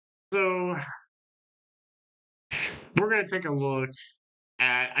So we're gonna take a look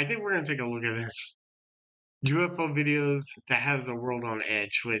I think we're gonna take a look at this UFO videos that has the world on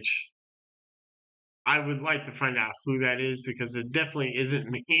edge, which I would like to find out who that is because it definitely isn't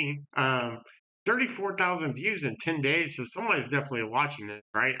me. 34,000 views in 10 days, so somebody's definitely watching this,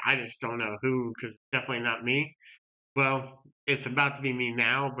 right? I just don't know who because it's definitely not me. Well, it's about to be me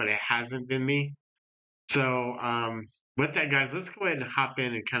now, but it hasn't been me. So, with that, guys, let's go ahead and hop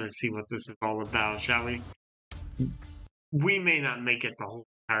in and kind of see what this is all about, shall we? We may not make it the whole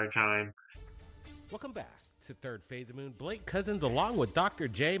entire time. Welcome back to Third Phase of Moon. Blake Cousins, along with Dr.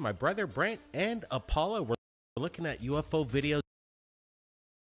 J, my brother Brent, and Apollo. We're looking at UFO videos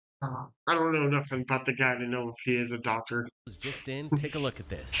I don't know nothing about the guy to know if he is a doctor. just in. Take a look at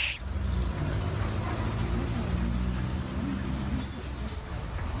this.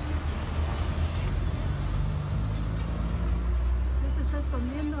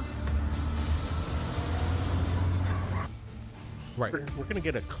 Right, we're going to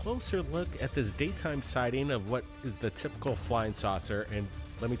get a closer look at this daytime sighting of what is the typical flying saucer. And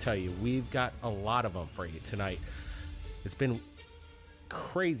let me tell you, we've got a lot of them for you tonight. It's been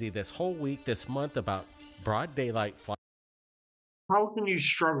crazy this whole week, this month, about broad daylight flying. How can you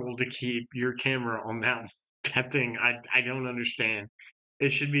struggle to keep your camera on that thing? I don't understand.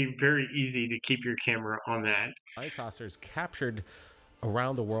 It should be very easy to keep your camera on that. Flying saucers captured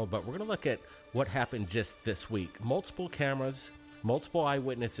around the world, but we're going to look at what happened just this week. Multiple cameras, multiple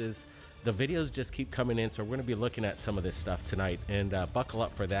eyewitnesses. The videos just keep coming in, so we're going to be looking at some of this stuff tonight, and buckle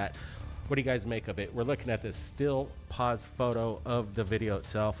up for that. What do you guys make of it? We're looking at this still pause photo of the video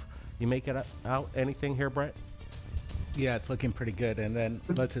itself. You make it out anything here, Brett? Yeah, it's looking pretty good. And then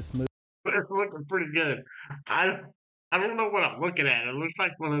let's just move. But it's looking pretty good. I I don't know what I'm looking at. It looks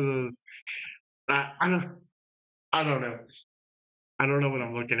like one of those. I don't. I don't know. I don't know what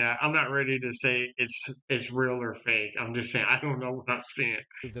I'm looking at. I'm not ready to say it's real or fake. I'm just saying I don't know what I'm seeing.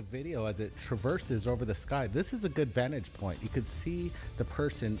 The video as it traverses over the sky. This is a good vantage point. You could see the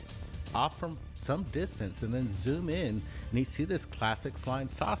person off from some distance and then zoom in and you see this classic flying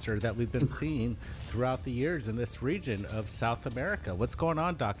saucer that we've been seeing throughout the years in this region of South America. What's going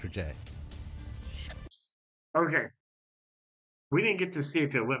on, Dr. J? Okay, we didn't get to see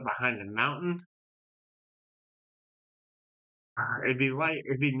if it went behind the mountain. It'd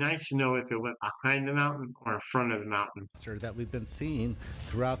be nice to know if it went behind the mountain or in front of the mountain. That we've been seeing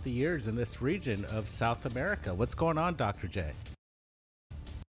throughout the years in this region of South America. What's going on, Dr. J?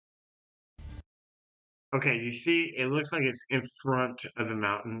 Okay, you see, it looks like it's in front of the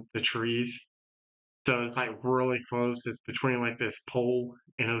mountain, the trees. So it's like really close. It's between like this pole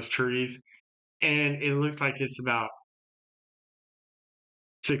and those trees. And it looks like it's about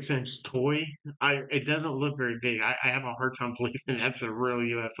 6-inch toy. It doesn't look very big. I have a hard time believing that's a real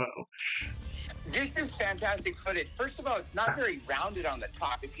UFO. This is fantastic footage. First of all, it's not very rounded on the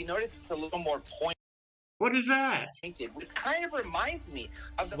top. If you notice, it's a little more What is that? pointed, which kind of reminds me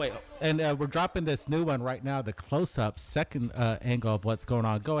of the. Wait, and we're dropping this new one right now, the close-up second angle of what's going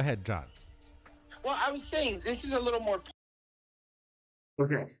on. Go ahead, John. Well, I was saying this is a little more.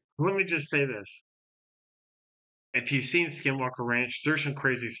 Okay, let me just say this. If you've seen Skinwalker Ranch, there's some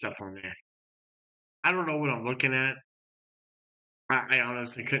crazy stuff on there. I don't know what I'm looking at. I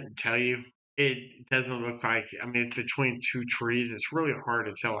honestly couldn't tell you. It doesn't look like, I mean, it's between two trees. It's really hard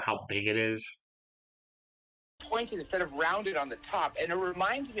to tell how big it is. Pointed instead of rounded on the top, and it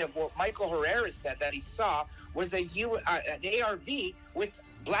reminds me of what Michael Herrera said that he saw was an ARV with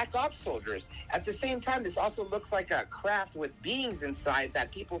black ops soldiers. At the same time, this also looks like a craft with beings inside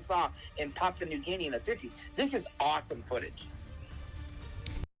that people saw in Papua New Guinea in the 50s. This is awesome footage.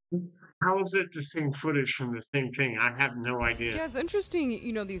 How is it the same footage from the same thing? I have no idea. Yeah, it's interesting,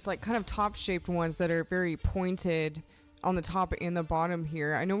 these like kind of top-shaped ones that are very pointed on the top and the bottom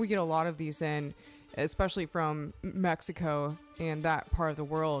here. I know we get a lot of these in, especially from Mexico and that part of the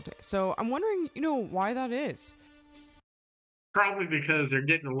world. So I'm wondering, why that is. Probably because they're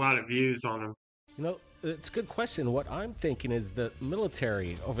getting a lot of views on them. It's a good question. What I'm thinking is the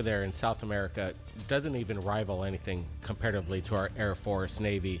military over there in South America doesn't even rival anything comparatively to our Air Force,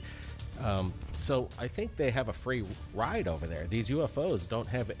 Navy. So I think they have a free ride over there. These UFOs don't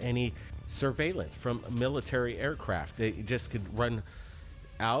have any surveillance from military aircraft. They just could run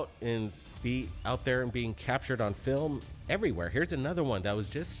out and be out there and being captured on film everywhere. Here's another one that was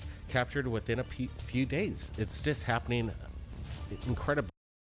just captured within a few days. It's just happening incredible.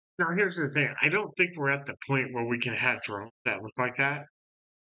 Now, here's the thing. I don't think we're at the point where we can have drones that look like that.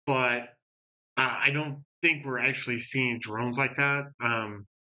 But I don't think we're actually seeing drones like that.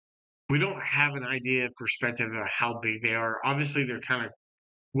 We don't have an idea perspective of how big they are. Obviously, they're kind of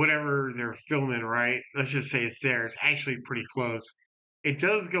whatever they're filming, right? Let's just say it's there. It's actually pretty close. It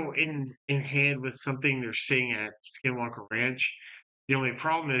does go in hand with something they're seeing at Skinwalker Ranch. The only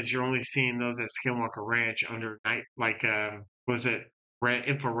problem is you're only seeing those at Skinwalker Ranch under night, like was it red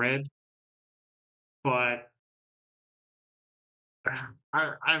infrared? But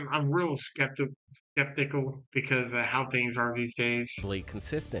I'm real skeptical because of how things are these days.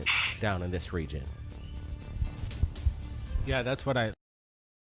 Consistent down in this region. Yeah, that's what I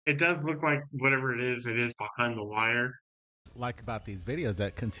It does look like whatever it is behind the wire. like about these videos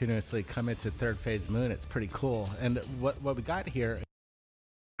that continuously come into third phase moon. It's pretty cool. And what we got here.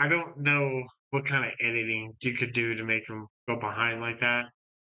 I don't know what kind of editing you could do to make them go behind like that,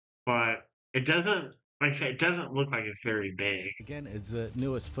 but it doesn't, like I said, it doesn't look like it's very big. Again, it's the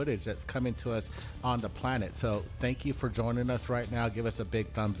newest footage that's coming to us on the planet. So thank you for joining us right now. Give us a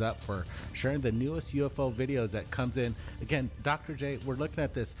big thumbs up for sharing the newest UFO videos that comes in. Again, Dr. J, we're looking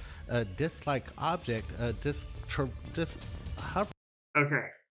at this disc-like object, disc hover. Okay.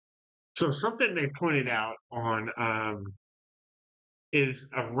 So something they pointed out on is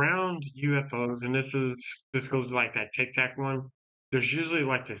around UFOs, and this goes like that Tic Tac one. There's usually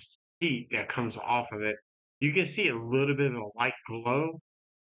like this heat that comes off of it. You can see a little bit of a light glow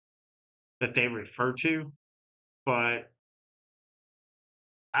that they refer to, but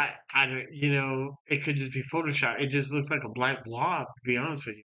it could just be Photoshop. It just looks like a black blob, to be honest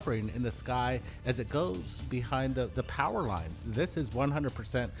with you. In the sky as it goes behind the power lines. This is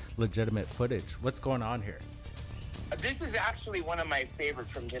 100% legitimate footage. What's going on here? This is actually one of my favorites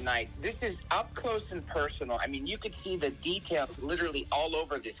from tonight. This is up close and personal. I mean, you could see the details literally all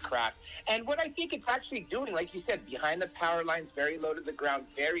over this craft. And what I think it's actually doing, like you said, behind the power lines, very low to the ground,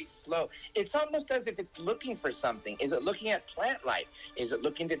 very slow. It's almost as if it's looking for something. Is it looking at plant life? Is it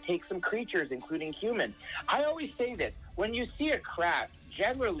looking to take some creatures, including humans? I always say this. When you see a craft,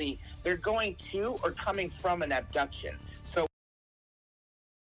 generally, they're going to or coming from an abduction. So,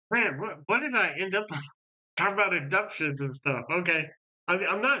 Man, what did I end up talking about abductions and stuff? Okay,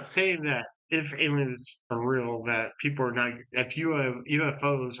 I'm not saying that if aliens are real, that people are not, if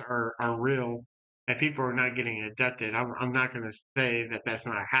UFOs are real, that people are not getting abducted. I'm not going to say that that's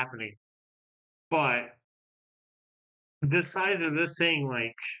not happening, but the size of this thing,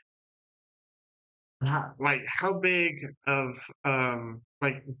 like how big of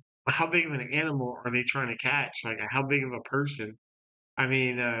like how big of an animal are they trying to catch? Like how big of a person? I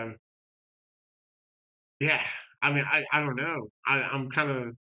mean, yeah. I mean, I don't know. I'm kind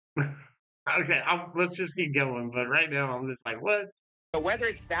of okay. Let's just keep going. But right now, I'm just like, what? whether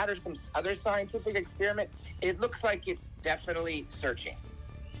it's that or some other scientific experiment, it looks like it's definitely searching.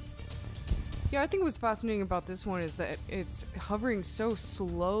 Yeah, I think what's fascinating about this one is that it's hovering so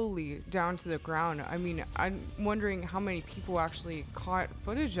slowly down to the ground. I mean, I'm wondering how many people actually caught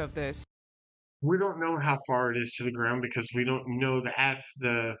footage of this. We don't know how far it is to the ground because we don't know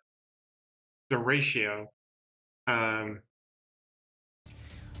the ratio. Um,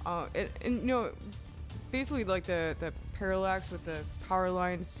 And basically like the parallax with the power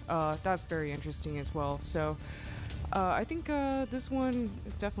lines, that's very interesting as well. So I think this one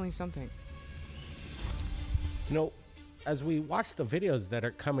is definitely something. You know, as we watch the videos that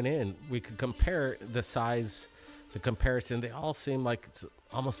are coming in, we could compare the size, the comparison. They all seem like it's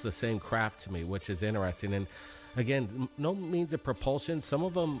almost the same craft to me, which is interesting. And again, no means of propulsion. Some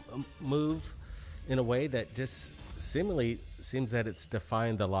of them move in a way that just seemingly seems that it's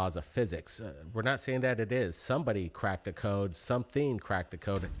defying the laws of physics. We're not saying that it is. Somebody cracked the code, something cracked the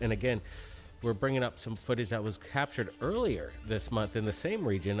code. And again, we're bringing up some footage that was captured earlier this month in the same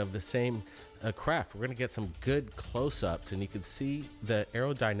region of the same craft. We're going to get some good close-ups, and you can see the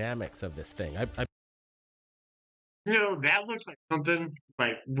aerodynamics of this thing. that looks like something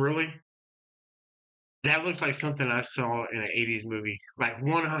like really. That looks like something I saw in an '80s movie, like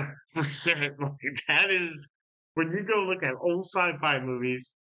 100%. Like that is when you go look at old sci-fi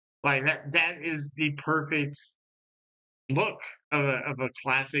movies, like that. That is the perfect look of a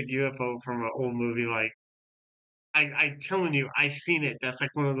classic UFO from an old movie. Like I telling you, I've seen it. That's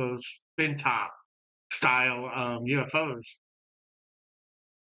like one of those spin top style UFOs.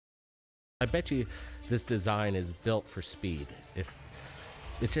 I bet you this design is built for speed. If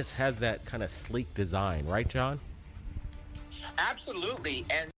it just has that kind of sleek design, right, John? Absolutely.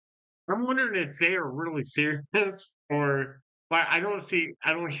 And I'm wondering if they are really serious or like I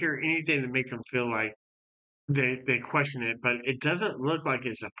don't hear anything to make them feel like they question it, but it doesn't look like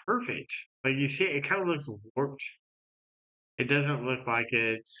it's a perfect. Like you see, it kind of looks warped. It doesn't look like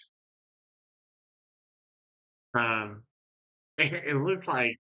it's um. It looks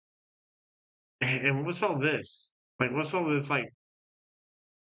like and what's all this? Like what's all this like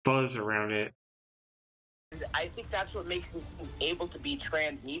buzz around it. And I think that's what makes them able to be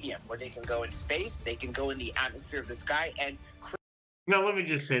transmedium, where they can go in space, they can go in the atmosphere of the sky, and Now, let me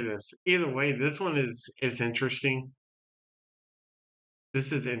just say this. Either way, this one is interesting.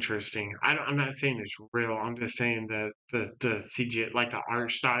 This is interesting. I'm not saying it's real. I'm just saying that the CG, like the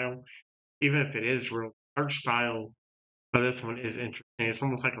art style, even if it is real, art style of this one is interesting. It's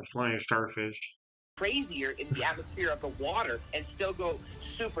almost like a flying starfish. crazier in the atmosphere of the water and still go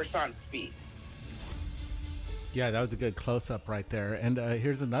supersonic speeds. Yeah, that was a good close up right there. And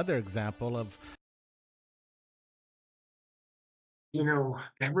here's another example of. You know,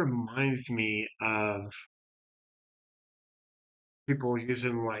 that reminds me of people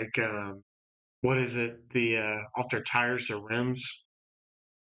using like what is it? The off their tires, the rims.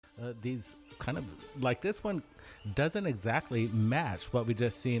 These kind of like this one doesn't exactly match what we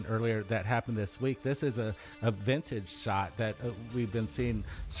just seen earlier that happened this week. This is a vintage shot that we've been seeing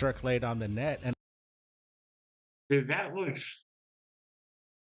circulate on the net. And Dude, that looks.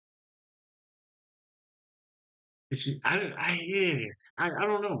 I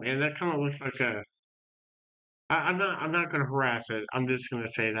don't know, man. That kind of looks like a. I'm not gonna harass it. I'm just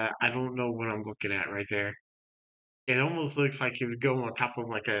gonna say that I don't know what I'm looking at right there. It almost looks like it would go on top of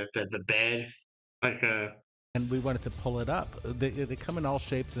like the bed, like a. and we wanted to pull it up. They come in all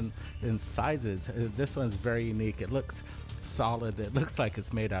shapes and sizes. This one's very unique. It looks solid. It looks like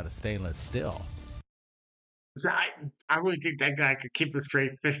it's made out of stainless steel. So I really think that guy could keep a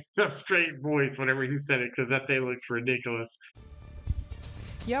straight a straight voice whenever he said it because that thing looks ridiculous.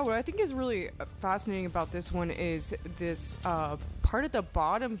 Yeah, what I think is really fascinating about this one is this part at the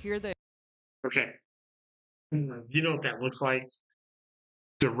bottom here that. Okay, you know what that looks like?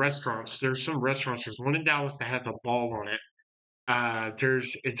 The restaurants. There's some restaurants. There's one in Dallas that has a ball on it.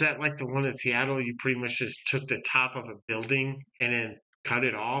 Is that like the one in Seattle? You pretty much just took the top of a building and then cut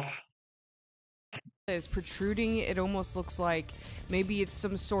it off. Is protruding. It almost looks like maybe it's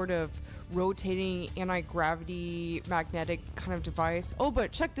some sort of rotating anti-gravity magnetic kind of device. Oh,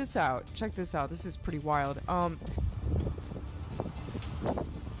 but check this out. Check this out. This is pretty wild.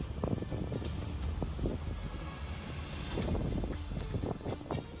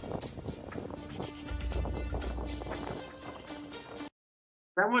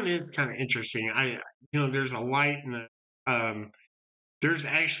 That one is kind of interesting. There's a light and there's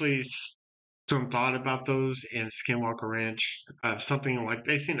actually some thought about those in Skinwalker Ranch. Something like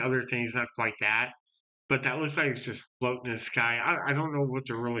they've seen other things not quite that, but that looks like it's just floating in the sky. I don't know what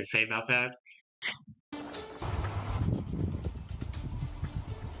to really say about that.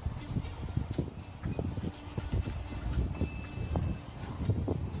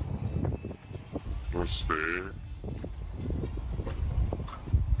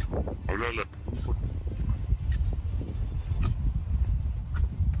 Háblale.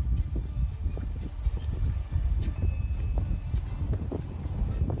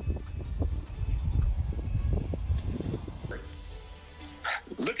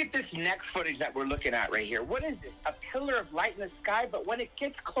 Look at this next footage that we're looking at right here. What is this? A pillar of light in the sky, but when it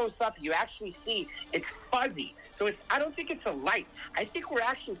gets close up, you actually see it's fuzzy. So I don't think it's a light. I think we're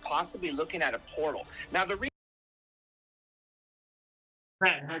actually possibly looking at a portal. Now,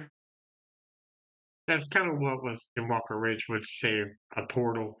 That's kind of what was Skinwalker Ridge would say, a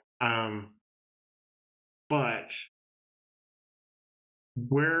portal. But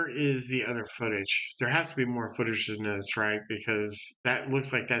where is the other footage? There has to be more footage than this, right? Because that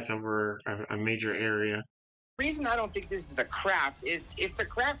looks like that's over a major area. reason I don't think this is a craft is if the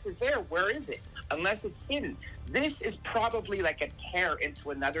craft is there, where is it? Unless it's hidden. This is probably like a tear into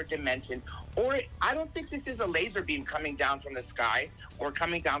another dimension, or I don't think this is a laser beam coming down from the sky or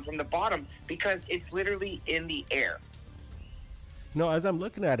coming down from the bottom because it's literally in the air. No, as I'm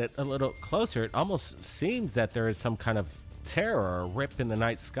looking at it a little closer, it almost seems that there is some kind of tear or a rip in the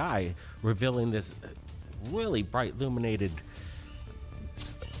night sky, revealing this really bright, illuminated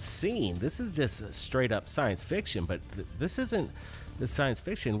scene. This is just straight up science fiction, but this isn't the science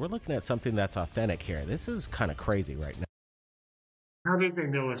fiction. We're looking at something that's authentic here. This is kind of crazy right now. How did they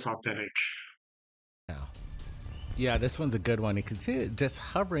know it's authentic? Yeah, this one's a good one. You can see it just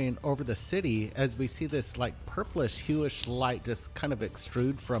hovering over the city as we see this like purplish hueish light just kind of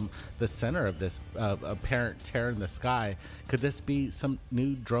extrude from the center of this apparent tear in the sky. Could this be some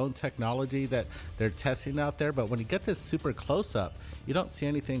new drone technology that they're testing out there? But when you get this super close up, you don't see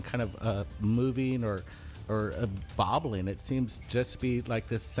anything kind of moving or bobbling. It seems just to be like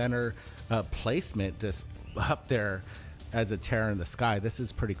this center placement just up there as a tear in the sky. This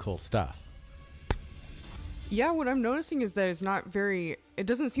is pretty cool stuff. Yeah, what I'm noticing is that it's it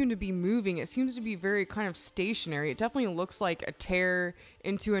doesn't seem to be moving. It seems to be very kind of stationary. It definitely looks like a tear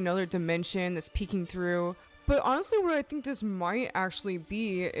into another dimension that's peeking through. But honestly, what I think this might actually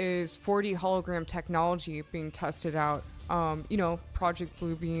be is 4D hologram technology being tested out. Project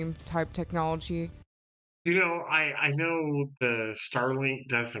Bluebeam type technology. I know the Starlink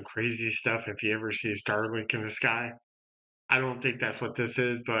does some crazy stuff if you ever see Starlink in the sky. I don't think that's what this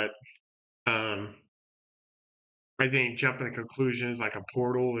is, but um, I think jumping to conclusions like a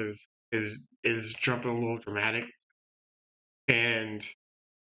portal is jumping a little dramatic. And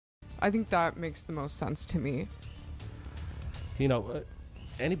I think that makes the most sense to me. You know,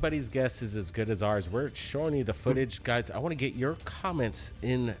 anybody's guess is as good as ours. We're showing you the footage. Guys, I want to get your comments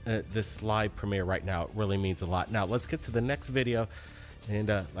in this live premiere right now. It really means a lot. Now, let's get to the next video. And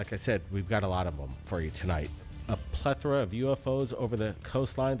like I said, we've got a lot of them for you tonight. A plethora of UFOs over the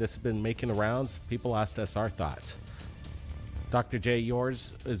coastline. This has been making the rounds. People asked us our thoughts. Dr. J,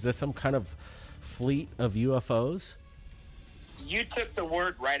 yours, is this some kind of fleet of UFOs? You took the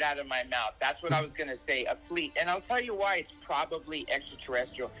word right out of my mouth. That's what I was going to say, a fleet. And I'll tell you why it's probably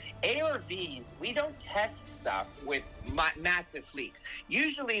extraterrestrial. ARVs, we don't test stuff with massive fleets.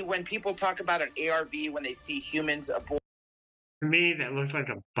 Usually when people talk about an ARV, when they see humans aboard. To me, that looks like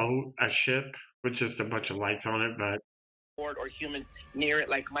a boat, a ship, with just a bunch of lights on it, but or humans near it,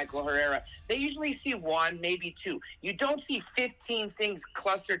 like Michael Herrera, they usually see one, maybe two. You don't see 15 things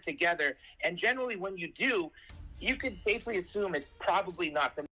clustered together. And generally when you do, you could safely assume it's probably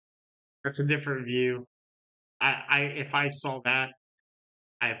not from. that's a different view. If I saw that,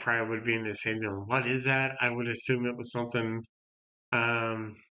 I probably would be in the same deal. What is that? I would assume it was something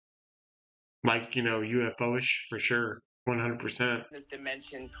um like, UFO-ish for sure. 100%. This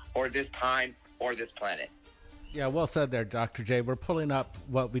dimension or this time or this planet. Yeah, well said there, Dr. J. We're pulling up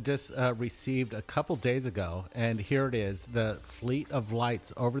what we just received a couple days ago, and here it is, the fleet of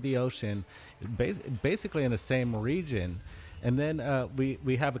lights over the ocean, basically in the same region. And then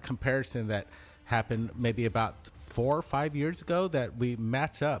we have a comparison that happened maybe about 4 or 5 years ago that we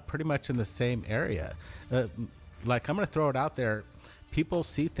match up pretty much in the same area. Like, I'm going to throw it out there. People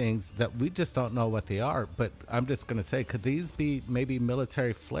see things that we just don't know what they are, but I'm just going to say, could these be maybe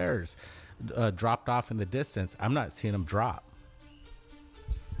military flares dropped off in the distance? I'm not seeing them drop.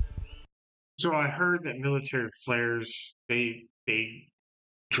 So I heard that military flares, they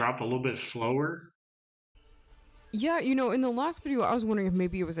drop a little bit slower. Yeah, in the last video, I was wondering if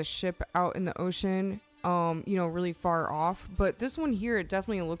maybe it was a ship out in the ocean, really far off. But this one here, it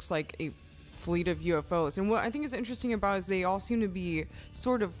definitely looks like a fleet of UFOs. And what I think is interesting about is they all seem to be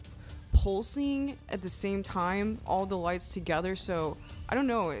sort of pulsing at the same time, all the lights together. So I don't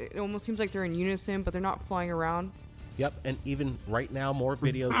know, it almost seems like they're in unison, but they're not flying around. Yep, and even right now, more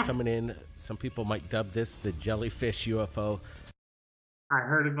videos coming in. Some people might dub this the jellyfish UFO. I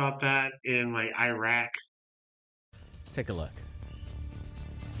heard about that in like Iraq. Take a look.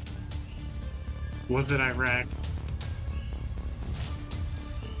 Was it Iraq?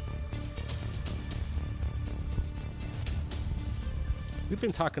 We've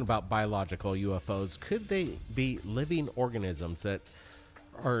been talking about biological UFOs. Could they be living organisms that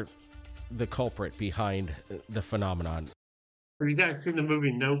are the culprit behind the phenomenon? Have you guys seen the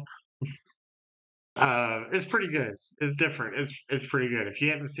movie Nope? It's pretty good. It's different. It's pretty good. If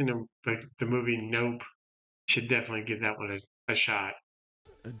you haven't seen the movie Nope, you should definitely give that one a shot.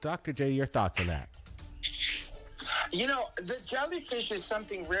 Dr. J, your thoughts on that? The jellyfish is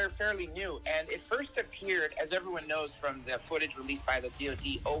something rare, fairly new, and it first appeared, as everyone knows from the footage released by the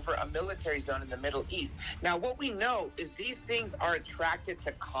DoD, over a military zone in the Middle East. Now, what we know is these things are attracted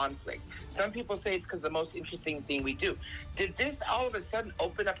to conflict. Some people say it's because the most interesting thing we do. Did this all of a sudden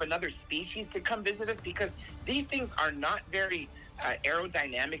open up another species to come visit us? Because these things are not very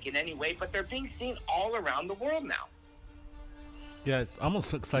aerodynamic in any way, but they're being seen all around the world now. Yeah, it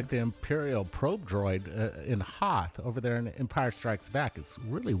almost looks like the Imperial probe droid in Hoth over there in Empire Strikes Back. It's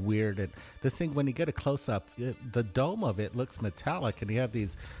really weird. And this thing, when you get a close-up, the dome of it looks metallic, and you have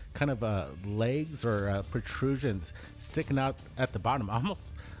these kind of legs or protrusions sticking out at the bottom. Almost,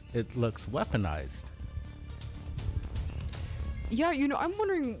 it looks weaponized. Yeah, I'm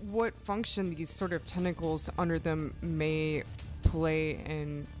wondering what function these sort of tentacles under them may play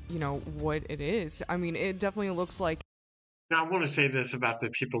and, what it is. I mean, it definitely looks like. Now, I want to say this about the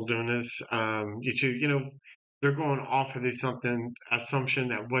people doing this. They're going off of the assumption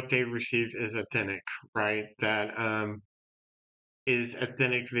that what they received is authentic, right? That is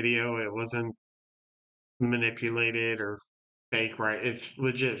authentic video. It wasn't manipulated or fake, right? It's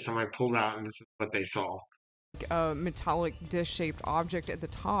legit. Somebody pulled out and this is what they saw. A metallic dish-shaped object at the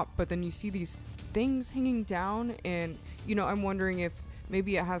top, but then you see these things hanging down, and I'm wondering if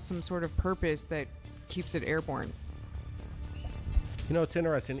maybe it has some sort of purpose that keeps it airborne. You know, it's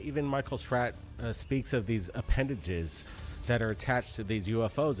interesting. Even Michael Stratt speaks of these appendages that are attached to these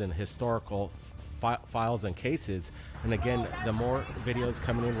UFOs in historical files and cases. And again, the more videos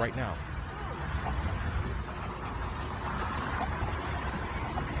coming in right now.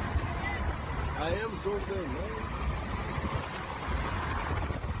 I am zoomed in, man.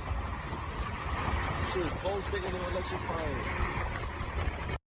 She was pulsing and electrifying.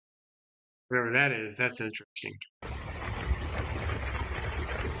 Whatever that is, that's interesting. That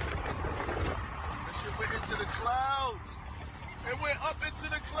shit went into the clouds. It went up into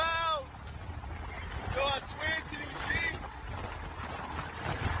the clouds. Yo, I swear to you, G.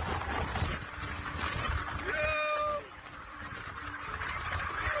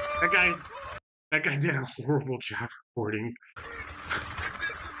 That guy did a horrible job recording. It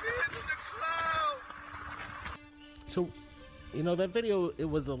disappeared in the cloud. So, you know, that video, it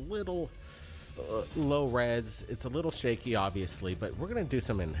was a little low res. It's a little shaky, obviously, but we're going to do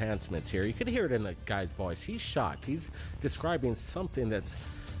some enhancements here. You could hear it in the guy's voice. He's shocked. He's describing something that's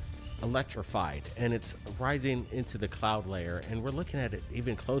electrified, and it's rising into the cloud layer, and we're looking at it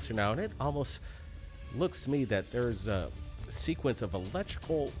even closer now, and it almost looks to me that there's a sequence of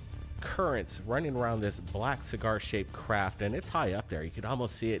electrical currents running around this black cigar-shaped craft, and it's high up there. You could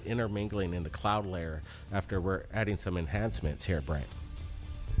almost see it intermingling in the cloud layer after we're adding some enhancements here, Brent.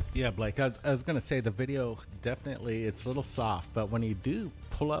 Yeah, Blake, I was going to say the video, definitely, it's a little soft, but when you do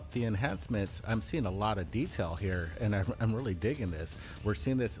pull up the enhancements, I'm seeing a lot of detail here, and I'm really digging this. We're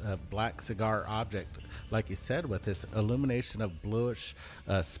seeing this black cigar object, like you said, with this illumination of bluish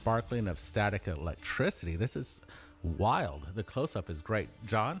sparkling of static electricity. This is wild. The close-up is great.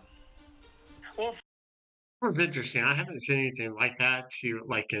 John? Well, it was interesting. I haven't seen anything like that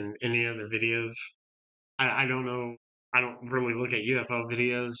like in any other videos. I don't know. I don't really look at UFO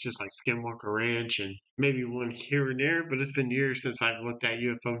videos, just like Skinwalker Ranch and maybe one here and there, but it's been years since I've looked at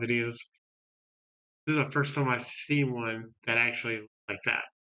UFO videos. This is the first time I've seen one that actually looked like that.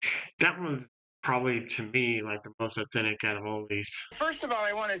 That one's probably, to me, like the most authentic out of all these. First of all,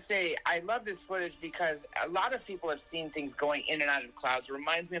 I want to say I love this footage because a lot of people have seen things going in and out of clouds. It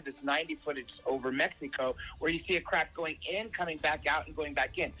reminds me of this 90 footage over Mexico where you see a craft going in, coming back out, and going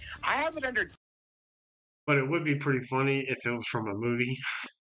back in. I have it under... But it would be pretty funny if it was from a movie.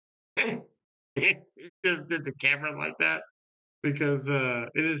 It just did the camera like that, because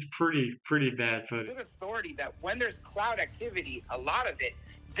it is pretty bad footage. Good authority that when there's cloud activity, a lot of it,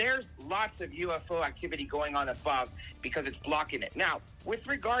 there's lots of UFO activity going on above because it's blocking it. Now, with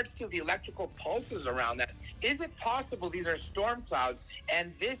regards to the electrical pulses around that, is it possible these are storm clouds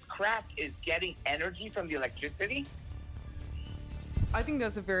and this craft is getting energy from the electricity? I think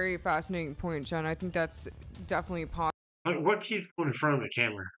that's a very fascinating point, John. I think that's definitely What keeps going in front of the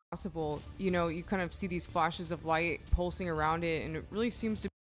camera? possible. You know, you kind of see these flashes of light pulsing around it, and it really seems to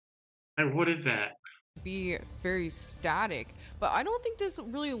And what is that? be very static. But I don't think this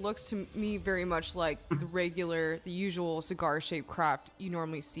really looks to me very much like the usual cigar-shaped craft you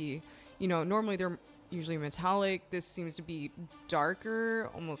normally see. You know, normally they're usually metallic. This seems to be darker,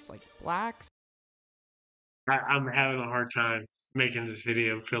 almost like black. I'm having a hard time making this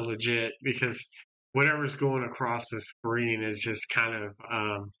video feel legit because whatever's going across the screen is just kind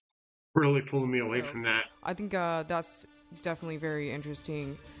of really pulling me away from that. I think that's definitely very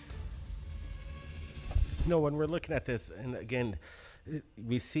interesting. You know, when we're looking at this, and again,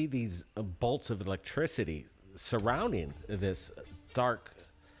 we see these bolts of electricity surrounding this dark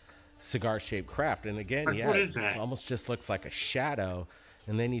cigar-shaped craft, and again, What is that? it almost just looks like a shadow.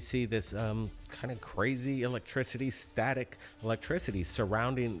 And then you see this kind of crazy static electricity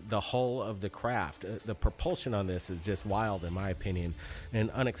surrounding the hull of the craft. The propulsion on this is just wild, in my opinion,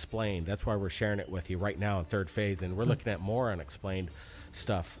 and unexplained. That's why we're sharing it with you right now in third phase, and we're looking at more unexplained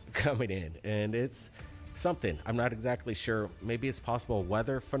stuff coming in. And it's something. I'm not exactly sure. Maybe it's possible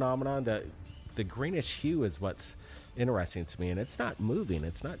weather phenomenon. The greenish hue is what's interesting to me, and it's not moving.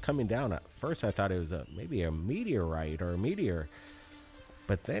 It's not coming down. At first, I thought it was maybe a meteorite or a meteor.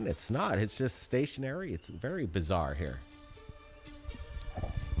 But then it's not. It's just stationary. It's very bizarre here.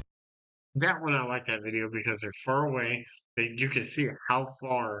 That one, I like that video because they're far away. You can see how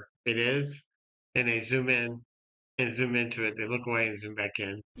far it is, and they zoom in and zoom into it. They look away and zoom back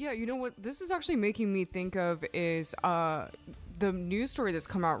in. Yeah, you know what this is actually making me think of is the news story that's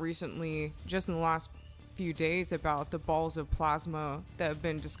come out recently, just in the last few days, about the balls of plasma that have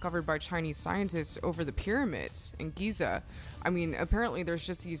been discovered by Chinese scientists over the pyramids in Giza. I mean, apparently there's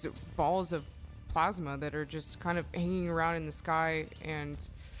just these balls of plasma that are just kind of hanging around in the sky, and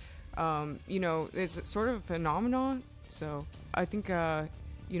you know, it's sort of a phenomenon So I think,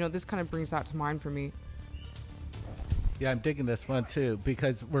 this kind of brings that to mind for me. Yeah, I'm digging this one too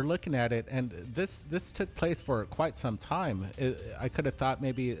because we're looking at it, and this took place for quite some time. I could have thought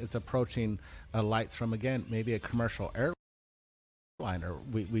maybe it's approaching lights from, again, maybe a commercial airliner.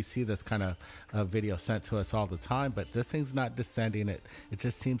 We see this kind of video sent to us all the time, but this thing's not descending. It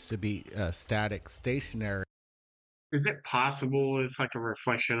just seems to be static, stationary Is it possible it's like a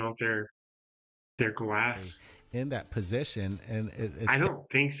reflection of their glass? in that position, and it I don't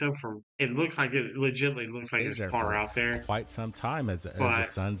think so. From it looks like it legitimately looks like stays it's there far for out there, quite some time as the but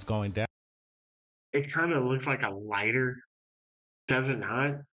sun's going down. it kind of looks like a lighter, does it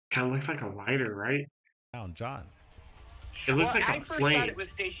not? Kind of looks like a lighter, right? John. It looks Well, like I a first thought flame. it was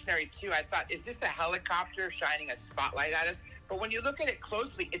stationary too. I thought, is this a helicopter shining a spotlight at us? But when you look at it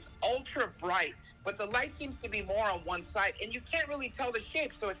closely, it's ultra bright, but the light seems to be more on one side, and you can't really tell the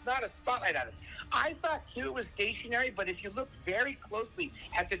shape, so it's not a spotlight at us. I thought too it was stationary, but if you look very closely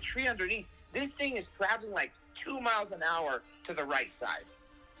at the tree underneath, this thing is traveling like 2 miles an hour to the right side.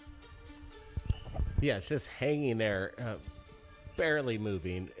 Yeah, it's just hanging there, barely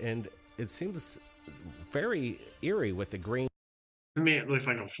moving, and it seems very eerie with the green To me, it looks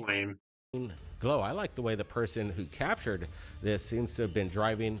like a flame. glow. I like the way the person who captured this seems to have been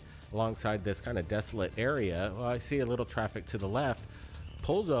driving alongside this kind of desolate area. Well, I see a little traffic to the left,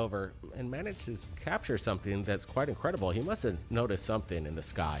 pulls over and manages to capture something that's quite incredible. He must have noticed something in the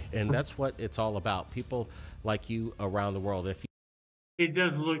sky, and that's what it's all about. People like you around the world. If It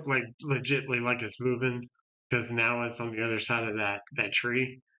does look like legitimately like it's moving because now it's on the other side of that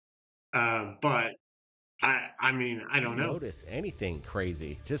tree. But I mean, I don't know. notice anything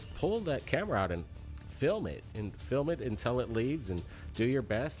crazy, just pull that camera out and film it until it leaves, and do your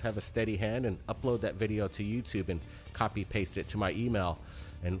best, have a steady hand, and upload that video to YouTube and copy paste it to my email,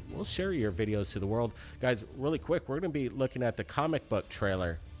 and we'll share your videos to the world. Guys, really quick, we're going to be looking at the comic book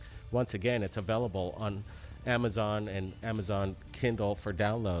trailer. Once again, it's available on Amazon and Amazon Kindle for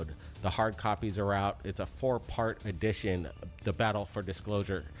download. The hard copies are out. It's a 4-part edition, the Battle for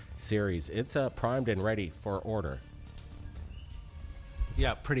Disclosure series. It's primed and ready for order.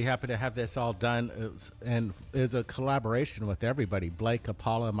 Yeah, pretty happy to have this all done. And it's a collaboration with everybody, Blake,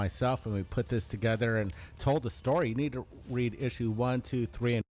 Apollo, and myself, and we put this together and told the story. You need to read issue 1, 2,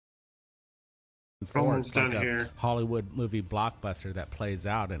 3, and 4. Almost It's like done a here. Hollywood movie blockbuster that plays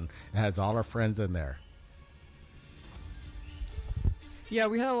out, and it has all our friends in there. Yeah,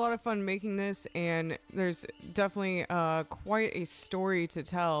 we had a lot of fun making this, and there's definitely quite a story to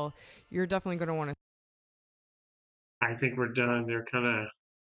tell. You're definitely going to want to. I think we're done. They're kind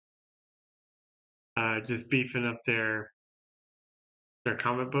of just beefing up their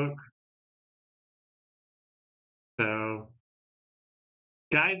comic book. So,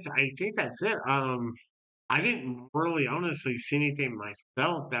 guys, I think that's it. I didn't really honestly see anything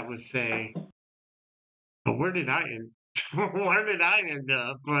myself that would say, but where did I end? Where did I end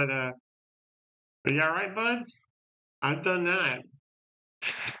up? But are you all right, bud? I've done that.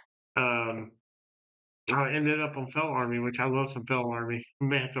 Um, I ended up on Fell Army, which I love some Fell Army. We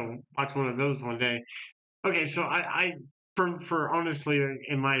may have to watch one of those one day. Okay, so I for honestly,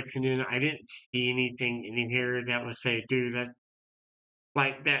 in my opinion, I didn't see anything in here that would say, dude,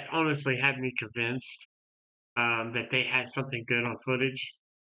 that honestly had me convinced that they had something good on footage.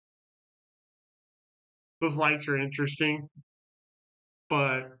 Those lights are interesting,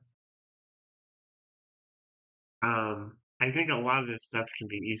 but I think a lot of this stuff can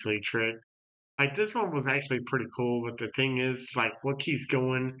be easily tricked. Like this one was actually pretty cool, but the thing is, like, what keeps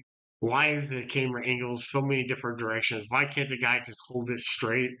going? Why is the camera angle so many different directions? Why can't the guy just hold it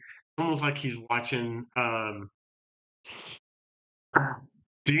straight? Almost like he's watching. Do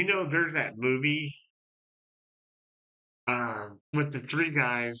you know there's that movie with the 3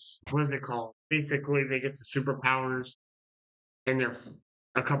 guys? What is it called? Basically, they get the superpowers, and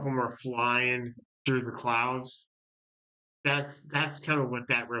a couple of them are flying through the clouds. That's kind of what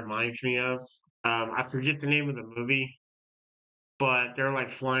that reminds me of. I forget the name of the movie, but they're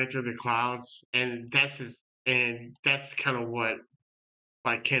like flying through the clouds, and that's kind of what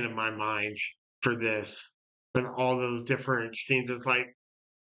like came to my mind for this. And all those different scenes, it's like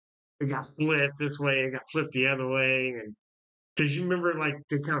it got flipped this way, it got flipped the other way, and because you remember like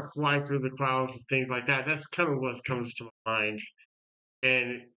they kind of fly through the clouds and things like that. That's kind of what comes to my mind.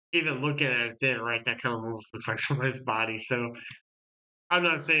 And even looking at it then, right, that kind of almost looks like somebody's body. So I'm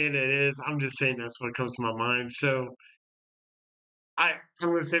not saying it is. I'm just saying that's what comes to my mind. So I'm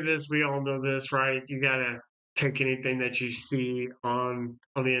gonna say this. We all know this, right? You gotta take anything that you see on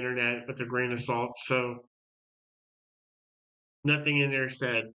the internet with a grain of salt. So nothing in there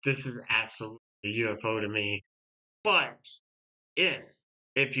said this is absolutely a UFO to me. But if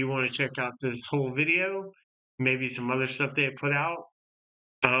if you want to check out this whole video, maybe some other stuff they put out,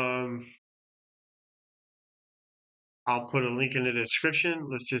 um, I'll put a link in the description.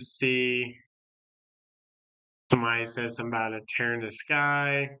 Let's just see. Somebody said something about a tear in the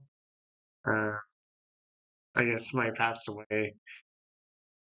sky. Uh, I guess somebody passed away.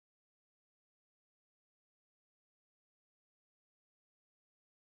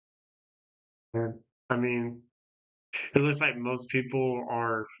 And, I mean, it looks like most people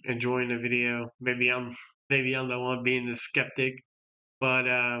are enjoying the video. Maybe I'm the one being the skeptic, but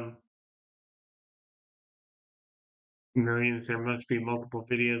millions. There must be multiple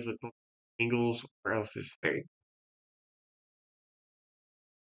videos with multiple angles, or else it's fake.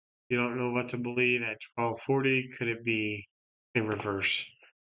 You don't know what to believe at 12:40. Could it be in reverse?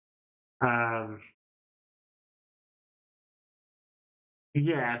 Um,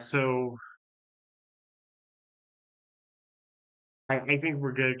 yeah. So I think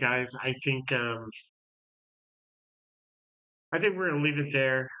we're good, guys. I think we're gonna leave it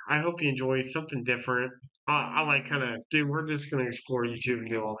there. I hope you enjoyed something different. I like kind of, dude. We're just gonna explore YouTube and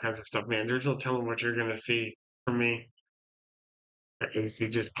do all kinds of stuff, man. There's no telling what you're gonna see from me. That AC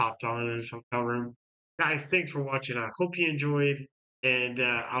just popped on in his hotel room. Guys, thanks for watching. I hope you enjoyed, and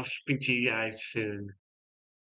I'll speak to you guys soon.